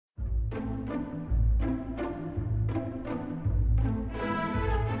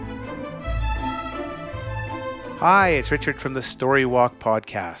Hi, it's Richard from the Story Walk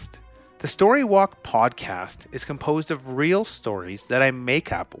Podcast. The Story Walk Podcast is composed of real stories that I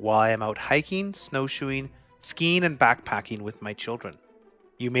make up while I am out hiking, snowshoeing, skiing, and backpacking with my children.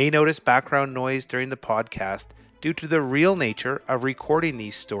 You may notice background noise during the podcast due to the real nature of recording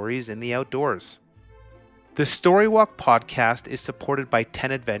these stories in the outdoors. The Story Walk Podcast is supported by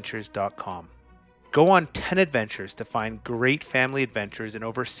 10adventures.com. Go on 10 adventures to find great family adventures in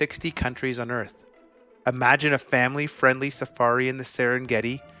over 60 countries on Earth. Imagine a family-friendly safari in the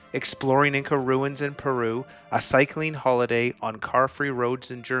Serengeti, exploring Inca ruins in Peru, a cycling holiday on car-free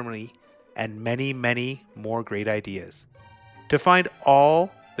roads in Germany, and many, many more great ideas. To find all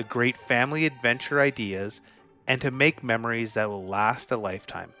the great family adventure ideas and to make memories that will last a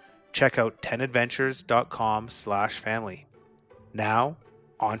lifetime, check out 10adventures.com/family. Now,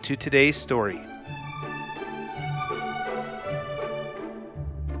 on to today's story.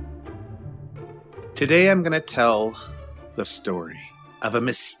 Today I'm going to tell the story of a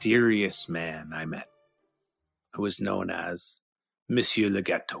mysterious man I met who was known as Monsieur Le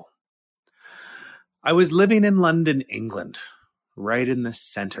Gâteau. I was living in London, England, right in the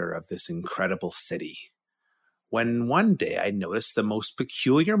center of this incredible city, when one day I noticed the most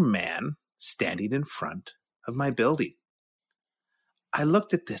peculiar man standing in front of my building. I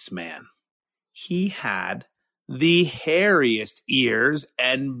looked at this man. He had the hairiest ears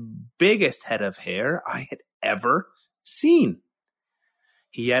and biggest head of hair I had ever seen.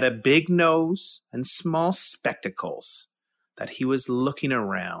 He had a big nose and small spectacles that he was looking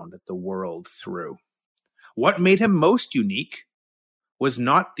around at the world through. What made him most unique was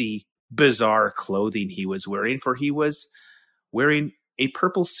not the bizarre clothing he was wearing, for he was wearing a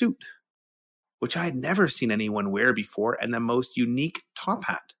purple suit, which I had never seen anyone wear before, and the most unique top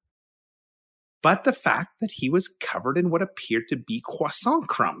hat. But the fact that he was covered in what appeared to be croissant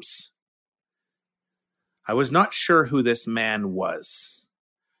crumbs. I was not sure who this man was,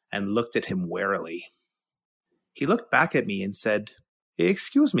 and looked at him warily. He looked back at me and said,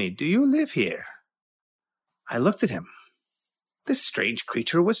 "Excuse me, do you live here?" I looked at him. This strange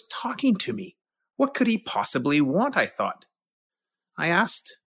creature was talking to me. What could he possibly want, I thought. I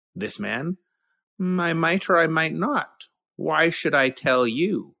asked this man, "I might or I might not. Why should I tell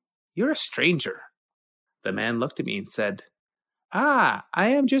you? You're a stranger." The man looked at me and said, I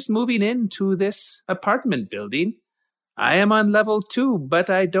am just moving into this apartment building. I am on level 2, but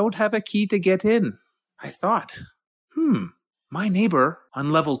I don't have a key to get in." I thought, my neighbor on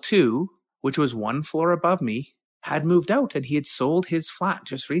level 2, which was one floor above me, had moved out and he had sold his flat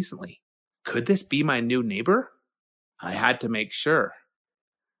just recently. Could this be my new neighbor? I had to make sure.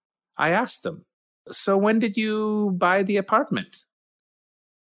 I asked him, "So when did you buy the apartment?"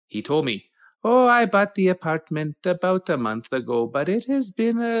 He told me, "I bought the apartment about a month ago, but it has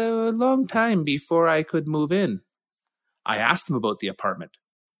been a long time before I could move in." I asked him about the apartment.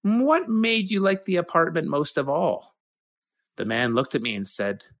 "What made you like the apartment most of all?" The man looked at me and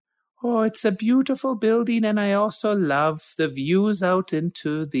said, "It's a beautiful building, and I also love the views out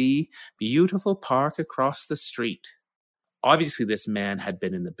into the beautiful park across the street." Obviously, this man had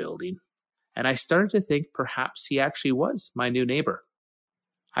been in the building, and I started to think perhaps he actually was my new neighbor.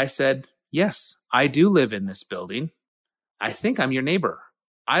 I said, "Yes, I do live in this building. I think I'm your neighbor.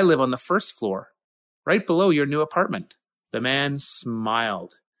 I live on the first floor, right below your new apartment." The man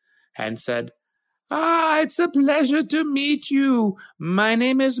smiled and said, "It's a pleasure to meet you. My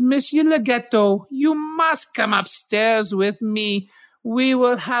name is Monsieur Le Gâteau. You must come upstairs with me. We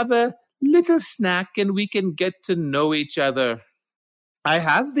will have a little snack and we can get to know each other. I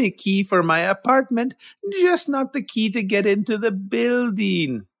have the key for my apartment, just not the key to get into the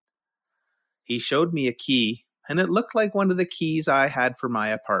building." He showed me a key, and it looked like one of the keys I had for my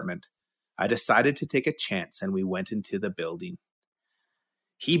apartment. I decided to take a chance, and we went into the building.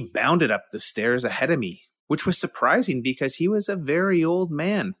 He bounded up the stairs ahead of me, which was surprising because he was a very old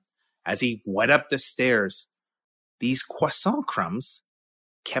man. As he went up the stairs, these croissant crumbs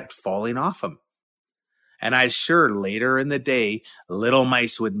kept falling off him. And I'm sure later in the day, little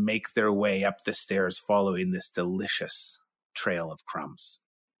mice would make their way up the stairs following this delicious trail of crumbs.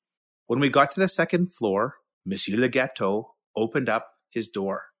 When we got to the second floor, Monsieur Le Gâteau opened up his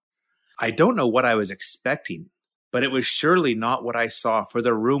door. I don't know what I was expecting, but it was surely not what I saw, for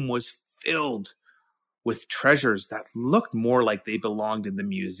the room was filled with treasures that looked more like they belonged in the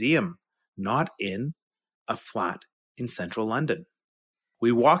museum, not in a flat in central London.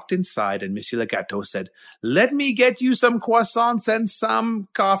 We walked inside and Monsieur Le Gâteau said, "Let me get you some croissants and some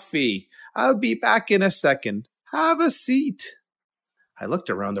coffee. I'll be back in a second. Have a seat." I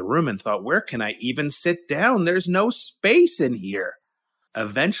looked around the room and thought, where can I even sit down? There's no space in here.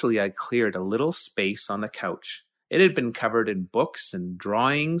 Eventually, I cleared a little space on the couch. It had been covered in books and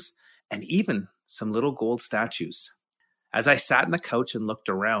drawings and even some little gold statues. As I sat on the couch and looked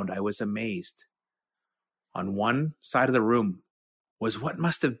around, I was amazed. On one side of the room was what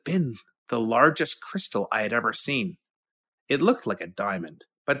must have been the largest crystal I had ever seen. It looked like a diamond,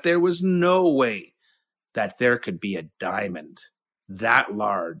 but there was no way that there could be a diamond that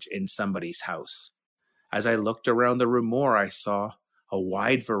large in somebody's house. As I looked around the room more, I saw a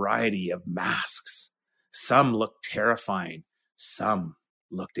wide variety of masks. Some looked terrifying, some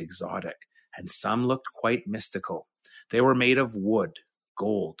looked exotic, and some looked quite mystical. They were made of wood,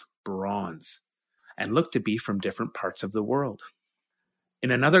 gold, bronze, and looked to be from different parts of the world.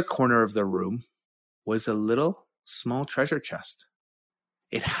 In another corner of the room was a little small treasure chest.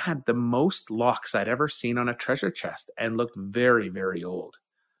 It had the most locks I'd ever seen on a treasure chest and looked very, very old.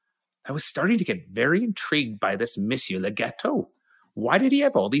 I was starting to get very intrigued by this Monsieur Le Gâteau. Why did he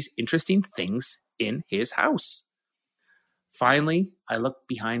have all these interesting things in his house? Finally, I looked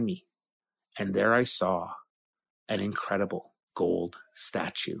behind me, and there I saw an incredible gold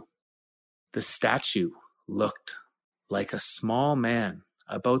statue. The statue looked like a small man,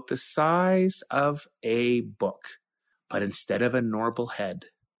 about the size of a book, but instead of a normal head,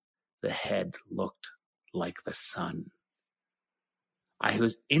 the head looked like the sun. I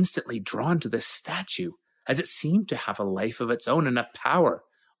was instantly drawn to this statue, as it seemed to have a life of its own and a power,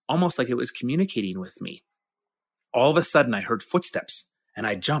 almost like it was communicating with me. All of a sudden, I heard footsteps, and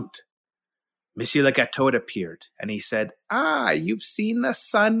I jumped. Monsieur Le Gâteau had appeared, and he said, you've seen the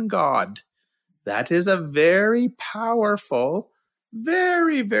sun god. That is a very powerful,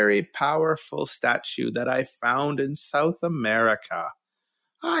 very, very powerful statue that I found in South America.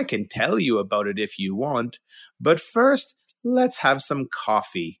 I can tell you about it if you want, but first, let's have some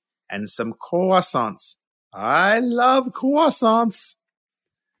coffee and some croissants. I love croissants.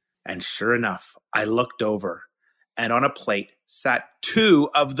 And sure enough, I looked over, and on a plate sat 2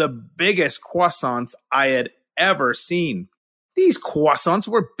 of the biggest croissants I had ever seen. These croissants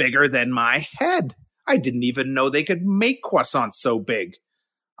were bigger than my head. I didn't even know they could make croissants so big.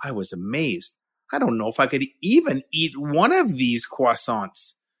 I was amazed. I don't know if I could even eat one of these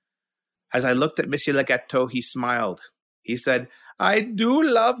croissants. As I looked at Monsieur Le Gâteau, he smiled. He said, I do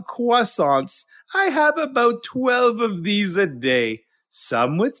love croissants. I have about 12 of these a day.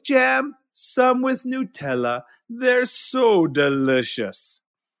 Some with jam, some with Nutella. They're so delicious.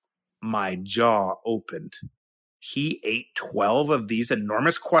 My jaw opened. He ate 12 of these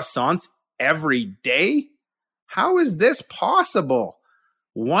enormous croissants every day? How is this possible?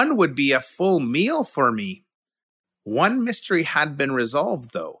 One would be a full meal for me. One mystery had been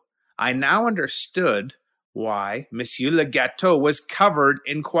resolved, though. I now understood why Monsieur Le Gâteau was covered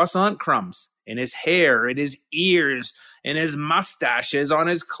in croissant crumbs. In his hair, in his ears, in his mustaches, on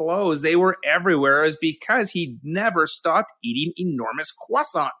his clothes. They were everywhere. It was because he never stopped eating enormous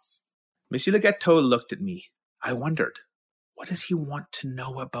croissants. Monsieur Le Gâteau looked at me. I wondered, what does he want to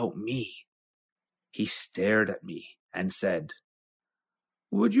know about me? He stared at me and said,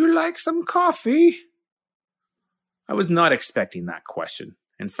 Would you like some coffee? I was not expecting that question.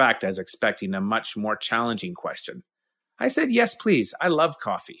 In fact, I was expecting a much more challenging question. I said, yes, please. I love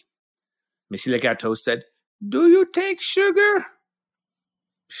coffee. Monsieur Le Gâteau said, Do you take sugar?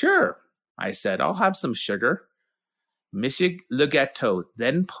 Sure, I said, I'll have some sugar. Monsieur Le Gâteau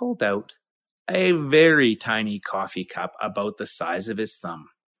then pulled out a very tiny coffee cup about the size of his thumb.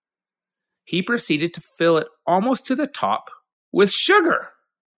 He proceeded to fill it almost to the top with sugar.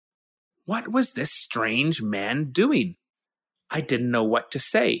 What was this strange man doing? I didn't know what to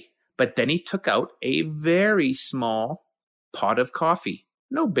say, but then he took out a very small pot of coffee,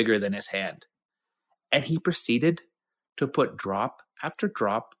 no bigger than his hand, and he proceeded to put drop after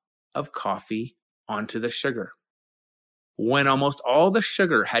drop of coffee onto the sugar. When almost all the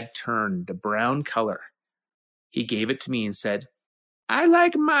sugar had turned a brown color, he gave it to me and said, I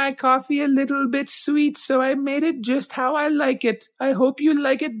like my coffee a little bit sweet, so I made it just how I like it. I hope you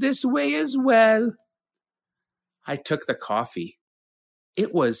like it this way as well. I took the coffee.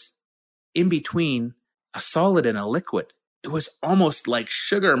 It was in between a solid and a liquid. It was almost like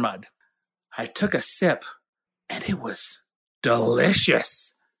sugar mud. I took a sip, and it was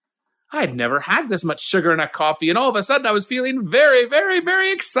delicious. I had never had this much sugar in a coffee, and all of a sudden I was feeling very, very,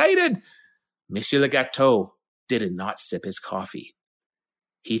 very excited. Monsieur Le Gâteau did not sip his coffee.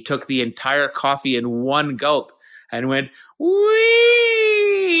 He took the entire coffee in one gulp and went, Wee!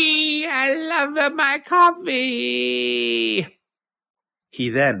 I love my coffee. He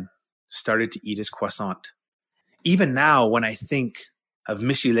then started to eat his croissant. Even now, when I think of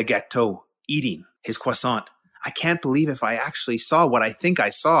Monsieur Le Gâteau eating his croissant. I can't believe if I actually saw what I think I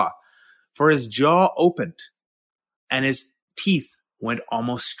saw, for his jaw opened and his teeth went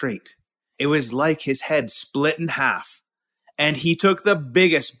almost straight. It was like his head split in half, and he took the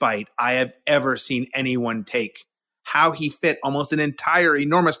biggest bite I have ever seen anyone take. How he fit almost an entire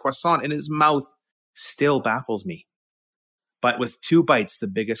enormous croissant in his mouth still baffles me. But with 2 bites, the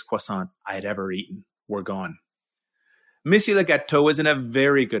biggest croissant I had ever eaten were gone. Monsieur Le Gâteau was in a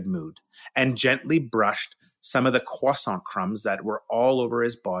very good mood and gently brushed some of the croissant crumbs that were all over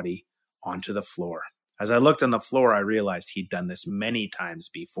his body onto the floor. As I looked on the floor, I realized he'd done this many times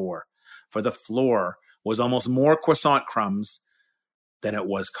before, for the floor was almost more croissant crumbs than it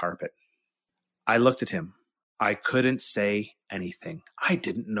was carpet. I looked at him. I couldn't say anything. I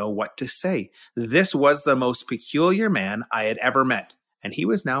didn't know what to say. This was the most peculiar man I had ever met, and he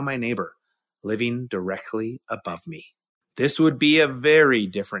was now my neighbor, living directly above me. This would be a very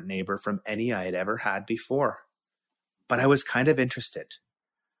different neighbor from any I had ever had before. But I was kind of interested.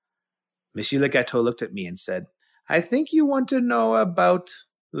 Monsieur Le Gâteau looked at me and said, "I think you want to know about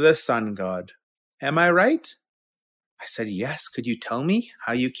the sun god. Am I right?" I said, "Yes. Could you tell me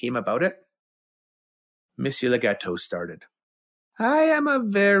how you came about it?" Monsieur Le Gâteau started. "I am a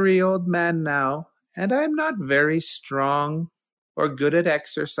very old man now, and I'm not very strong or good at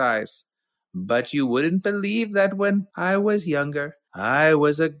exercise. But you wouldn't believe that when I was younger, I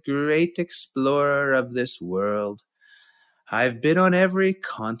was a great explorer of this world. I've been on every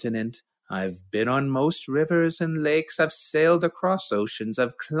continent. I've been on most rivers and lakes. I've sailed across oceans.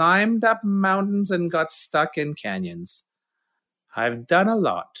 I've climbed up mountains and got stuck in canyons. I've done a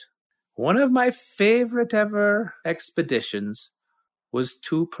lot. One of my favorite ever expeditions was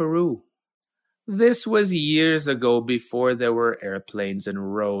to Peru. This was years ago before there were airplanes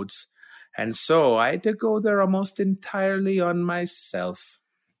and roads, and so I had to go there almost entirely on myself.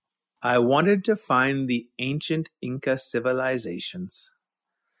 I wanted to find the ancient Inca civilizations,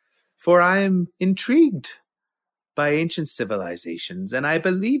 for I am intrigued by ancient civilizations, and I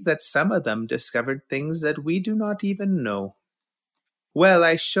believe that some of them discovered things that we do not even know. Well,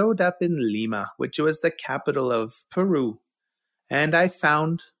 I showed up in Lima, which was the capital of Peru, and I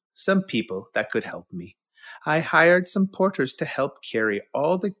found some people that could help me. I hired some porters to help carry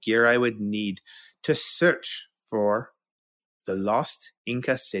all the gear I would need to search for the lost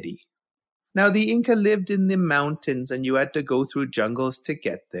Inca city. Now, the Inca lived in the mountains, and you had to go through jungles to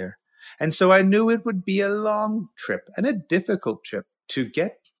get there. And so I knew it would be a long trip and a difficult trip to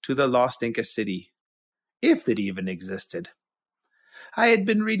get to the lost Inca city, if it even existed. I had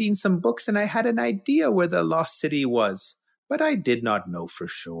been reading some books, and I had an idea where the lost city was, but I did not know for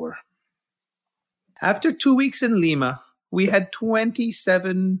sure. After 2 weeks in Lima, we had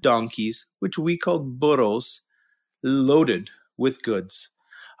 27 donkeys, which we called burros, loaded with goods.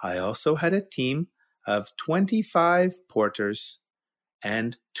 I also had a team of 25 porters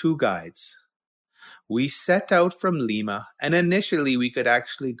and 2 guides. We set out from Lima, and initially we could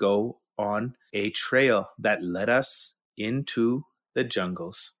actually go on a trail that led us into the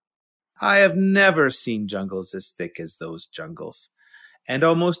jungles. I have never seen jungles as thick as those jungles. And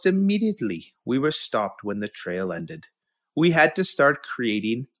almost immediately, we were stopped when the trail ended. We had to start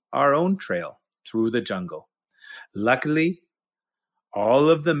creating our own trail through the jungle. Luckily, all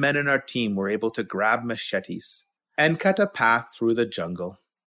of the men in our team were able to grab machetes and cut a path through the jungle.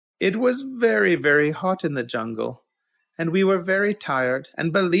 It was very, very hot in the jungle, and we were very tired.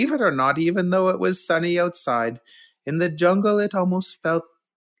 And believe it or not, even though it was sunny outside, in the jungle it almost felt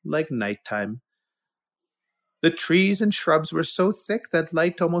like nighttime. The trees and shrubs were so thick that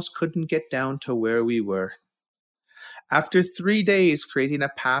light almost couldn't get down to where we were. After 3 days creating a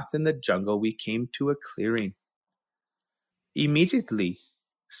path in the jungle, we came to a clearing. Immediately,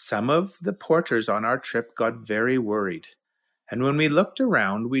 some of the porters on our trip got very worried, and when we looked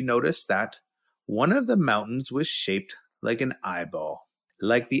around, we noticed that one of the mountains was shaped like an eyeball,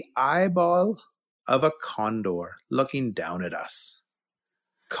 like the eyeball of a condor looking down at us.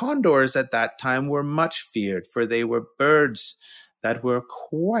 Condors at that time were much feared, for they were birds that were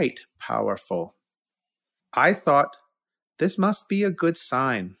quite powerful. I thought, this must be a good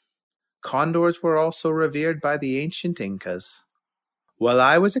sign. Condors were also revered by the ancient Incas. While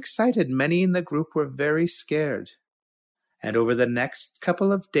I was excited, many in the group were very scared. And over the next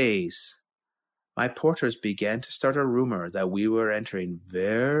couple of days, my porters began to start a rumor that we were entering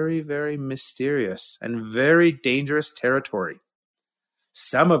very, very mysterious and very dangerous territory.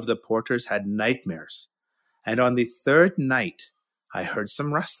 Some of the porters had nightmares, and on the 3rd night, I heard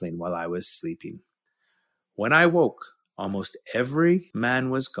some rustling while I was sleeping. When I woke, almost every man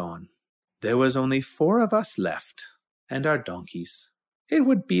was gone. There was only 4 of us left, and our donkeys. It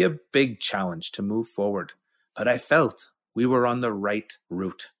would be a big challenge to move forward, but I felt we were on the right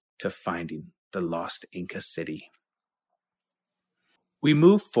route to finding the lost Inca city. We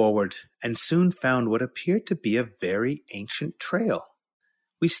moved forward and soon found what appeared to be a very ancient trail.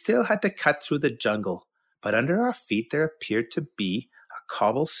 We still had to cut through the jungle, but under our feet there appeared to be a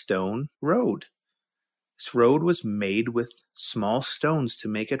cobblestone road. This road was made with small stones to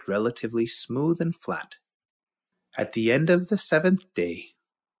make it relatively smooth and flat. At the end of the 7th day,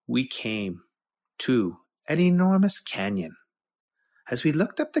 we came to an enormous canyon. As we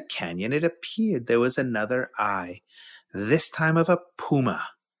looked up the canyon, it appeared there was another eye, this time of a puma,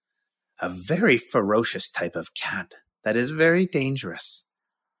 a very ferocious type of cat that is very dangerous.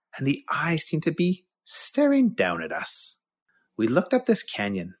 And the eyes seemed to be staring down at us. We looked up this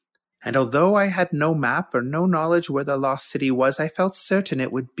canyon, and although I had no map or no knowledge where the lost city was, I felt certain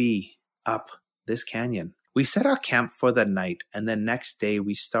it would be up this canyon. We set our camp for the night, and the next day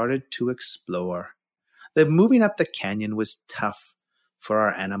we started to explore. The moving up the canyon was tough for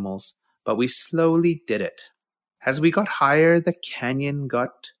our animals, but we slowly did it. As we got higher, the canyon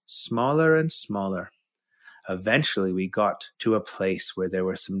got smaller and smaller. Eventually, we got to a place where there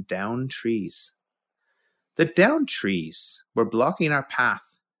were some downed trees. The downed trees were blocking our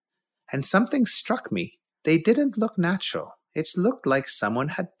path, and something struck me. They didn't look natural. It looked like someone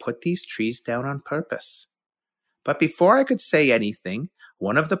had put these trees down on purpose. But before I could say anything,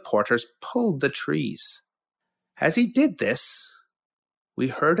 one of the porters pulled the trees. As he did this, we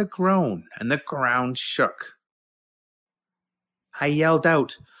heard a groan, and the ground shook. I yelled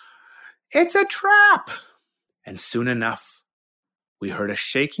out, "It's a trap!" And soon enough, we heard a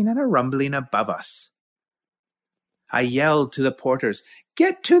shaking and a rumbling above us. I yelled to the porters,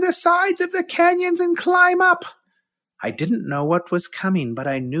 "Get to the sides of the canyons and climb up!" I didn't know what was coming, but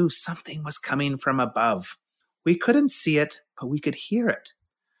I knew something was coming from above. We couldn't see it, but we could hear it.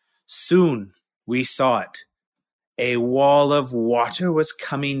 Soon we saw it. A wall of water was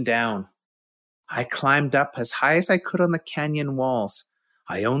coming down. I climbed up as high as I could on the canyon walls.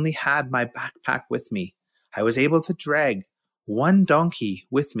 I only had my backpack with me. I was able to drag one donkey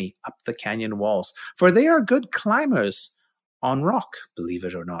with me up the canyon walls, for they are good climbers on rock, believe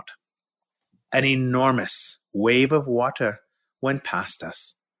it or not. An enormous wave of water went past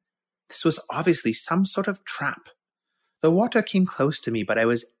us. This was obviously some sort of trap. The water came close to me, but I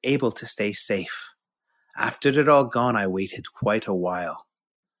was able to stay safe. After it had all gone, I waited quite a while.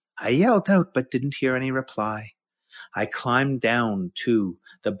 I yelled out, but didn't hear any reply. I climbed down to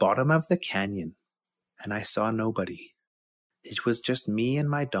the bottom of the canyon, and I saw nobody. It was just me and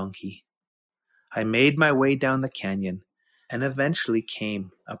my donkey. I made my way down the canyon and eventually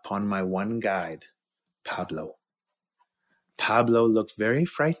came upon my one guide, Pablo. Pablo looked very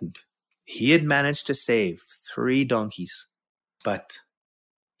frightened. He had managed to save 3 donkeys, but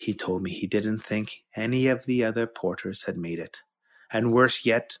he told me he didn't think any of the other porters had made it. And worse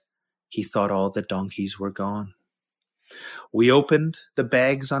yet, he thought all the donkeys were gone. We opened the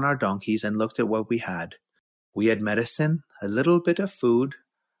bags on our donkeys and looked at what we had. We had medicine, a little bit of food,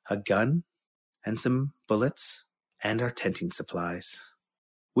 a gun, and some bullets, and our tenting supplies.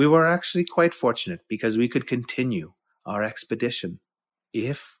 We were actually quite fortunate because we could continue our expedition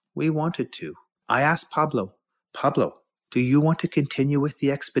if we wanted to. I asked Pablo, do you want to continue with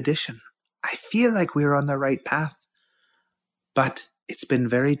the expedition? I feel like we're on the right path, but it's been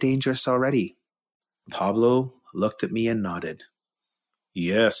very dangerous already. Pablo looked at me and nodded.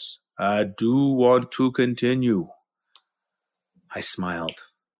 Yes, I do want to continue. I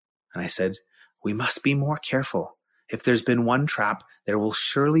smiled and I said, we must be more careful. If there's been one trap, there will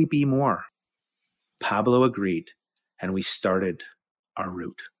surely be more. Pablo agreed, and we started our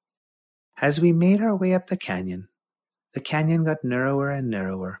route. As we made our way up the canyon got narrower and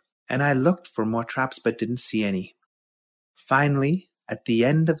narrower, and I looked for more traps but didn't see any. Finally, at the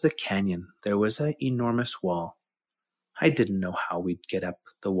end of the canyon, there was an enormous wall. I didn't know how we'd get up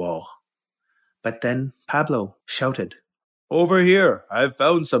the wall. But then Pablo shouted, "Over here, I've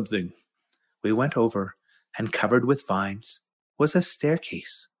found something." We went over, and covered with vines was a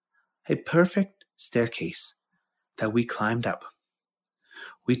staircase, a perfect staircase that we climbed up.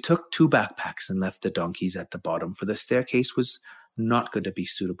 We took 2 backpacks and left the donkeys at the bottom, for the staircase was not going to be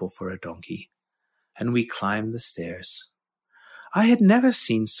suitable for a donkey, and we climbed the stairs. I had never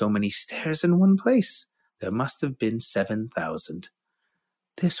seen so many stairs in one place. There must have been 7,000.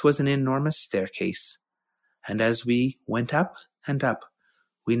 This was an enormous staircase, and as we went up and up,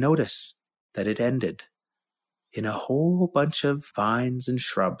 we noticed that it ended in a whole bunch of vines and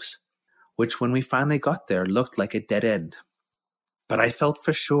shrubs, which when we finally got there looked like a dead end. But I felt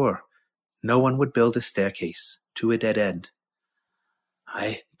for sure no one would build a staircase to a dead end.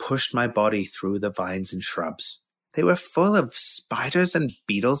 I pushed my body through the vines and shrubs. They were full of spiders and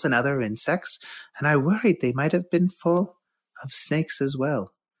beetles and other insects, and I worried they might have been full of snakes as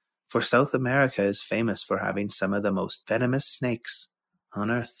well, for South America is famous for having some of the most venomous snakes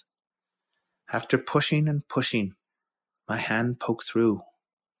on earth. After pushing and pushing, my hand poked through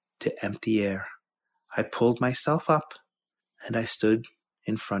to empty air. I pulled myself up, and I stood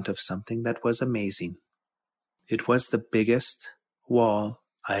in front of something that was amazing. It was the biggest wall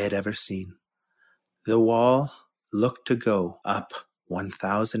I had ever seen. The wall looked to go up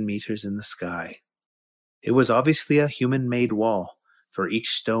 1,000 meters in the sky. It was obviously a human-made wall, for each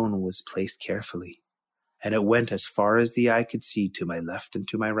stone was placed carefully, and it went as far as the eye could see to my left and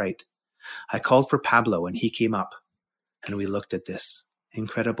to my right. I called for Pablo, and he came up, and we looked at this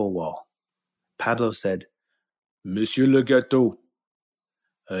incredible wall. Pablo said, "Monsieur Le Gâteau,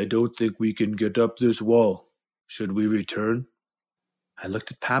 I don't think we can get up this wall. Should we return?" I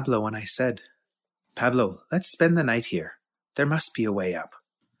looked at Pablo and I said, "Pablo, let's spend the night here. There must be a way up."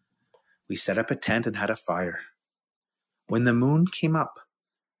 We set up a tent and had a fire. When the moon came up,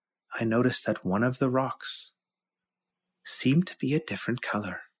 I noticed that one of the rocks seemed to be a different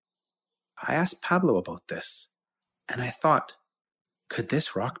color. I asked Pablo about this, and I thought, could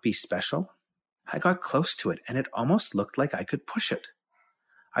this rock be special? I got close to it, and it almost looked like I could push it.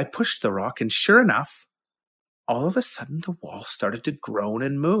 I pushed the rock, and sure enough, all of a sudden the wall started to groan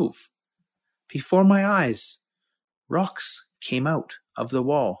and move. Before my eyes, rocks came out of the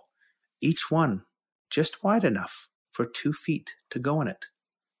wall, each one just wide enough for 2 feet to go in it.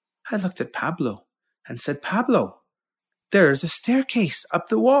 I looked at Pablo and said, "Pablo, there's a staircase up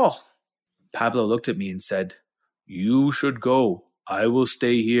the wall." Pablo looked at me and said, "You should go. I will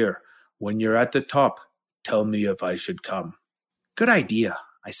stay here. When you're at the top, tell me if I should come." "Good idea,"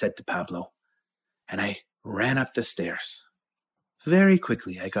 I said to Pablo, and I ran up the stairs. Very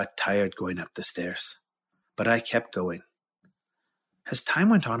quickly, I got tired going up the stairs, but I kept going. As time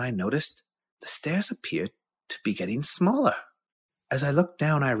went on, I noticed the stairs appeared to be getting smaller. As I looked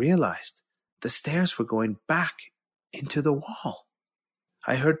down, I realized the stairs were going back into the wall.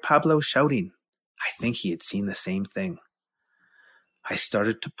 I heard Pablo shouting. I think he had seen the same thing. I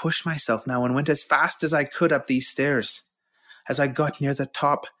started to push myself now and went as fast as I could up these stairs. As I got near the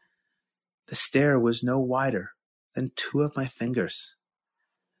top, the stair was no wider than 2 of my fingers.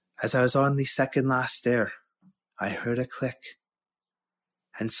 As I was on the second last stair, I heard a click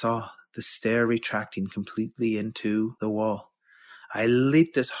and saw the stair retracting completely into the wall. I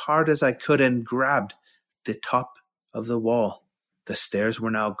leaped as hard as I could and grabbed the top of the wall. The stairs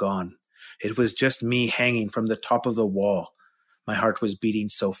were now gone. It was just me hanging from the top of the wall. My heart was beating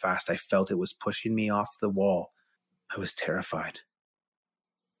so fast I felt it was pushing me off the wall. I was terrified,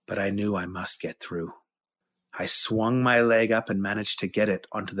 but I knew I must get through. I swung my leg up and managed to get it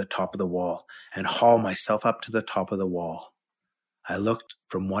onto the top of the wall and haul myself up to the top of the wall. I looked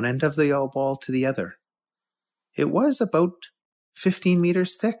from one end of the wall to the other. It was about 15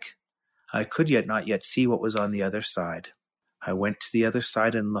 meters thick. I could not yet see what was on the other side. I went to the other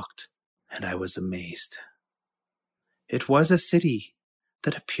side and looked, and I was amazed. It was a city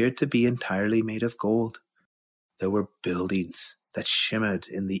that appeared to be entirely made of gold. There were buildings that shimmered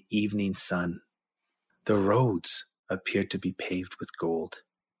in the evening sun. The roads appeared to be paved with gold.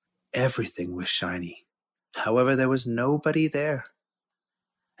 Everything was shiny. However, there was nobody there.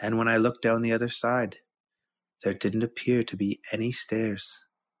 And when I looked down the other side, there didn't appear to be any stairs.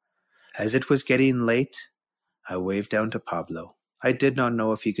 As it was getting late, I waved down to Pablo. I did not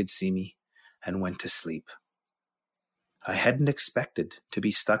know if he could see me, and went to sleep. I hadn't expected to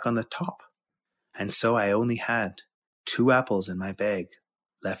be stuck on the top, and so I only had 2 apples in my bag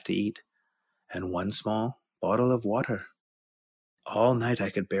left to eat, and 1 small bottle of water. All night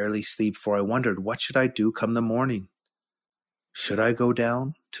I could barely sleep, for I wondered, what should I do come the morning? Should I go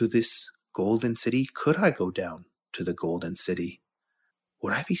down to this golden city? Could I go down to the golden city?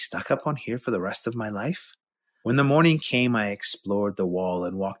 Would I be stuck up on here for the rest of my life? When the morning came, I explored the wall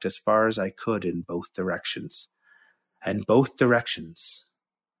and walked as far as I could in both directions. And both directions,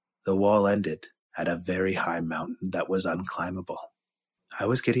 the wall ended at a very high mountain that was unclimbable. I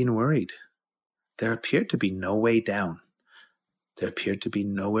was getting worried. There appeared to be no way down. There appeared to be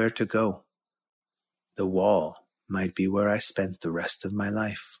nowhere to go. The wall might be where I spent the rest of my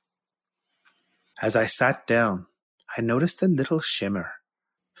life. As I sat down, I noticed a little shimmer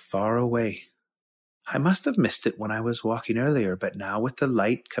far away. I must have missed it when I was walking earlier, but now with the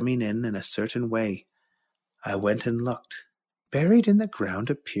light coming in a certain way, I went and looked. Buried in the ground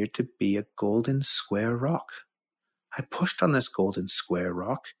appeared to be a golden square rock. I pushed on this golden square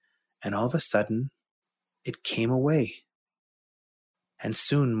rock, and all of a sudden, it came away. And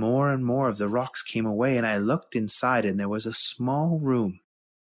soon more and more of the rocks came away, and I looked inside, and there was a small room.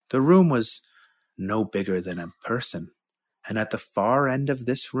 The room was no bigger than a person, and at the far end of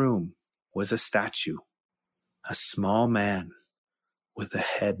this room was a statue, a small man with a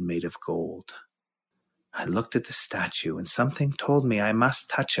head made of gold. I looked at the statue, and something told me I must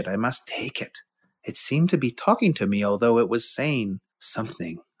touch it, I must take it. It seemed to be talking to me, although it was saying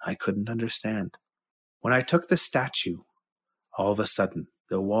something I couldn't understand. When I took the statue, all of a sudden,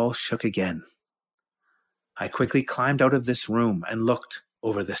 the wall shook again. I quickly climbed out of this room and looked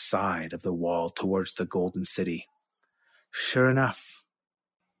over the side of the wall towards the Golden City. Sure enough,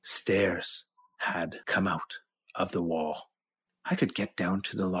 stairs had come out of the wall. I could get down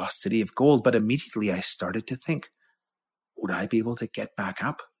to the lost city of gold, but immediately I started to think, would I be able to get back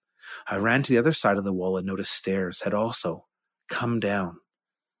up? I ran to the other side of the wall and noticed stairs had also come down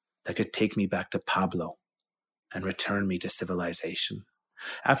that could take me back to Pablo and return me to civilization.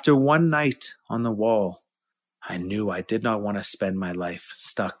 After one night on the wall, I knew I did not want to spend my life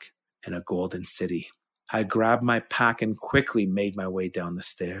stuck in a golden city. I grabbed my pack and quickly made my way down the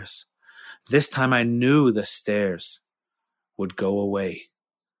stairs. This time I knew the stairs would go away,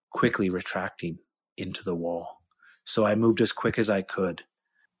 quickly retracting into the wall. So I moved as quick as I could.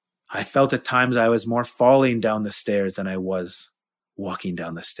 I felt at times I was more falling down the stairs than I was walking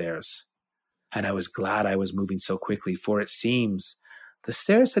down the stairs. And I was glad I was moving so quickly, for it seems the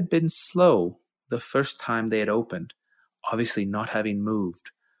stairs had been slow the first time they had opened, obviously not having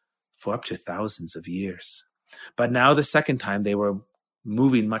moved for up to thousands of years. But now the second time they were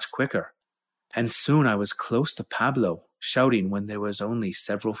moving much quicker. And soon I was close to Pablo, shouting when there was only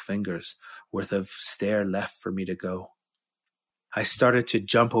several fingers worth of stair left for me to go. I started to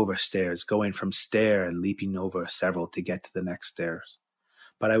jump over stairs, going from stair and leaping over several to get to the next stairs.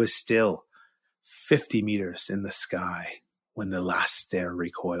 But I was still 50 meters in the sky when the last stair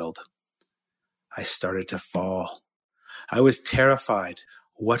recoiled. I started to fall. I was terrified.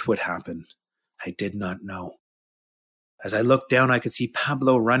 What would happen? I did not know. As I looked down, I could see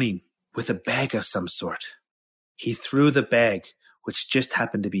Pablo running with a bag of some sort. He threw the bag, which just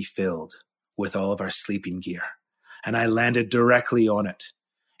happened to be filled with all of our sleeping gear, and I landed directly on it.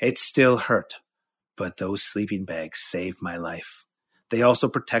 It still hurt, but those sleeping bags saved my life. They also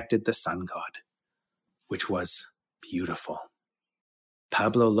protected the sun god, which was beautiful.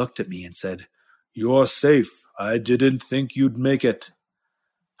 Pablo looked at me and said, "You're safe. I didn't think you'd make it."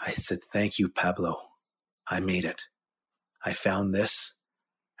 I said, "Thank you, Pablo. I made it. I found this,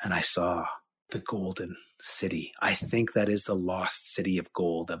 and I saw the golden city. I think that is the lost city of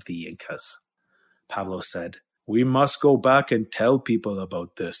gold of the Incas." Pablo said, "We must go back and tell people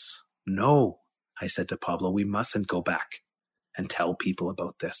about this." "No," I said to Pablo, "we mustn't go back and tell people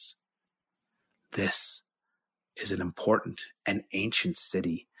about this. This is an important and ancient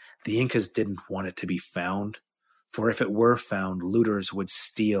city. The Incas didn't want it to be found, for if it were found, looters would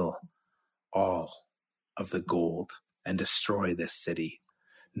steal all of the gold and destroy this city.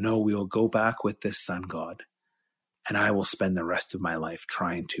 No, we will go back with this sun god, and I will spend the rest of my life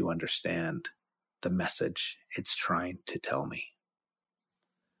trying to understand the message it's trying to tell me."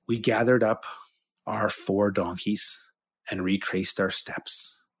 We gathered up our 4 donkeys and retraced our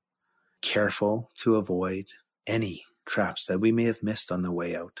steps, careful to avoid any traps that we may have missed on the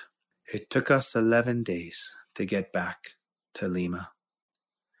way out. It took us 11 days to get back to Lima,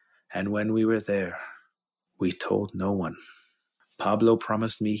 and when we were there, we told no one. Pablo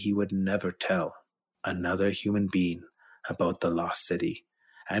promised me he would never tell another human being about the lost city,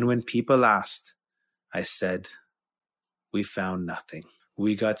 and when people asked, I said, "We found nothing.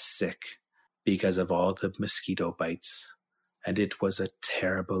 We got sick because of all the mosquito bites, and it was a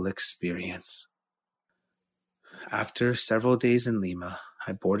terrible experience." After several days in Lima,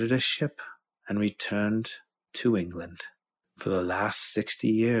 I boarded a ship and returned to England. For the last 60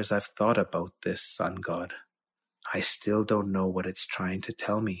 years, I've thought about this sun god. I still don't know what it's trying to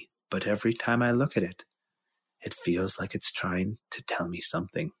tell me, but every time I look at it, it feels like it's trying to tell me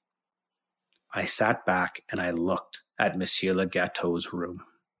something. I sat back and I looked at Monsieur Le Gâteau's room.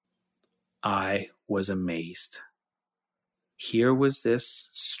 I was amazed. Here was this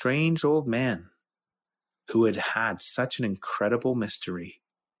strange old man who had had such an incredible mystery.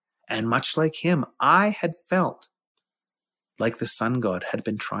 And much like him, I had felt like the sun god had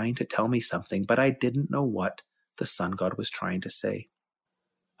been trying to tell me something, but I didn't know what the sun god was trying to say.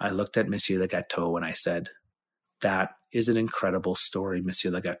 I looked at Monsieur Le Gâteau and I said, "That is an incredible story,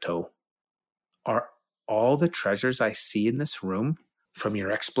 Monsieur Le Gâteau. Are all the treasures I see in this room from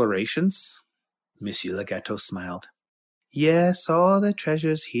your explorations?" Monsieur Le Gâteau smiled. "Yes, all the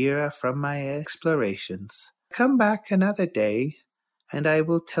treasures here are from my explorations. Come back another day, and I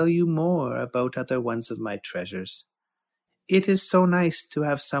will tell you more about other ones of my treasures. It is so nice to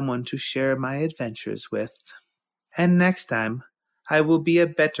have someone to share my adventures with. And next time, I will be a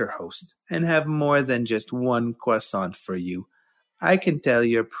better host and have more than just one croissant for you. I can tell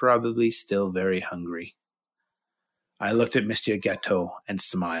you're probably still very hungry." I looked at Monsieur Gâteau and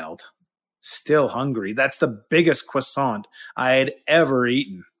smiled. Still hungry? That's the biggest croissant I had ever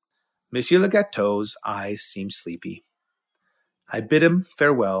eaten. Monsieur Le Gâteau's eyes seemed sleepy. I bid him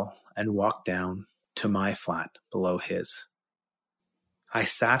farewell and walked down to my flat below his. I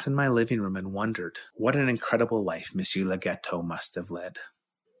sat in my living room and wondered what an incredible life Monsieur Le Gâteau must have led.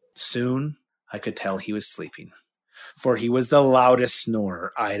 Soon I could tell he was sleeping, for he was the loudest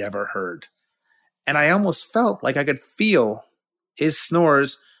snorer I had ever heard, and I almost felt like I could feel his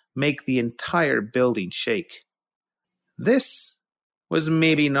snores make the entire building shake. This was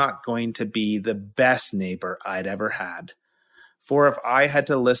maybe not going to be the best neighbor I'd ever had, for if I had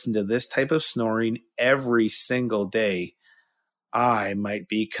to listen to this type of snoring every single day, I might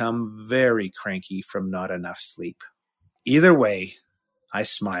become very cranky from not enough sleep. Either way, I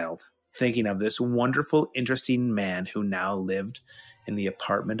smiled, thinking of this wonderful, interesting man who now lived in the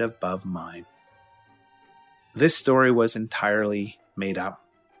apartment above mine. This story was entirely made up.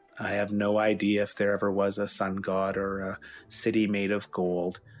 I have no idea if there ever was a sun god or a city made of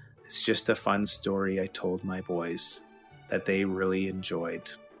gold. It's just a fun story I told my boys that they really enjoyed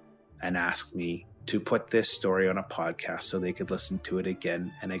and asked me to put this story on a podcast so they could listen to it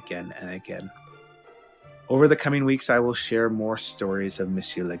again and again and again. Over the coming weeks, I will share more stories of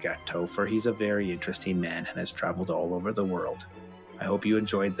Monsieur Le Gâteau, for he's a very interesting man and has traveled all over the world. I hope you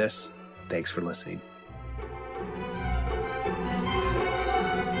enjoyed this. Thanks for listening.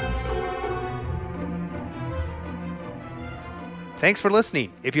 Thanks for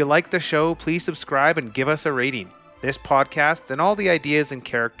listening. If you like the show, please subscribe and give us a rating. This podcast and all the ideas and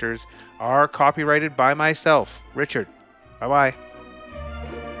characters are copyrighted by myself, Richard. Bye-bye.